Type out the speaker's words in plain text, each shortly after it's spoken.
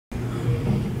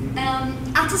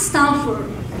At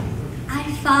Stanford, I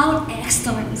found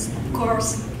excellence, of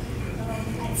course.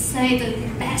 I'd say the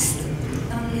best,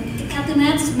 the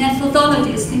cutting-edge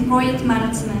methodologies in project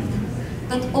management,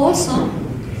 but also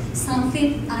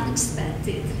something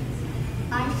unexpected.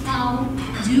 I found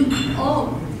you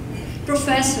all,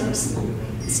 professors,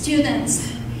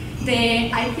 students,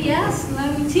 the IPS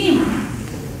learning team,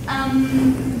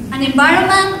 an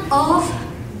environment of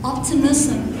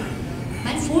optimism,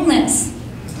 mindfulness.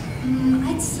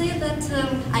 I'd say that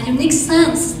a unique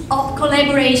sense of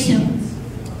collaboration.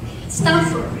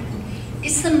 Stanford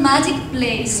is a magic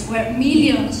place where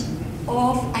millions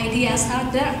of ideas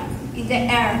are there in the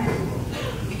air.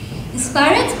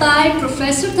 Inspired by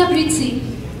Professor Tabrizi,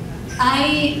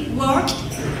 I worked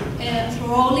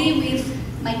thoroughly with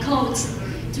my coach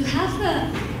to have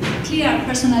a clear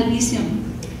personal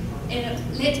vision.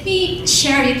 Let me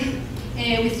share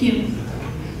it with you.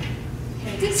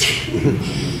 Here it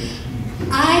is.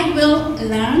 I will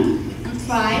learn and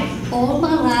thrive all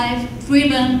my life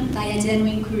driven by a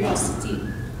genuine curiosity.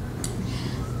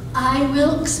 I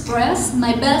will express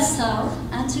my best self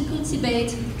and to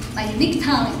cultivate my unique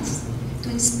talents to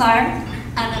inspire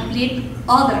and uplift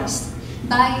others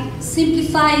by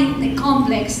simplifying the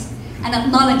complex and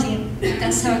acknowledging the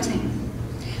uncertain.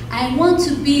 I want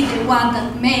to be the one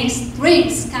that makes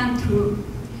dreams come true,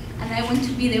 and I want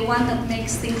to be the one that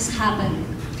makes things happen.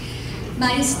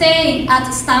 My stay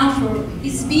at Stanford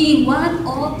is being one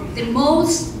of the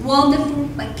most wonderful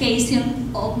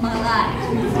vacations of my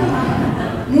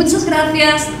life. Muchas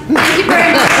gracias. Thank you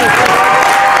very much.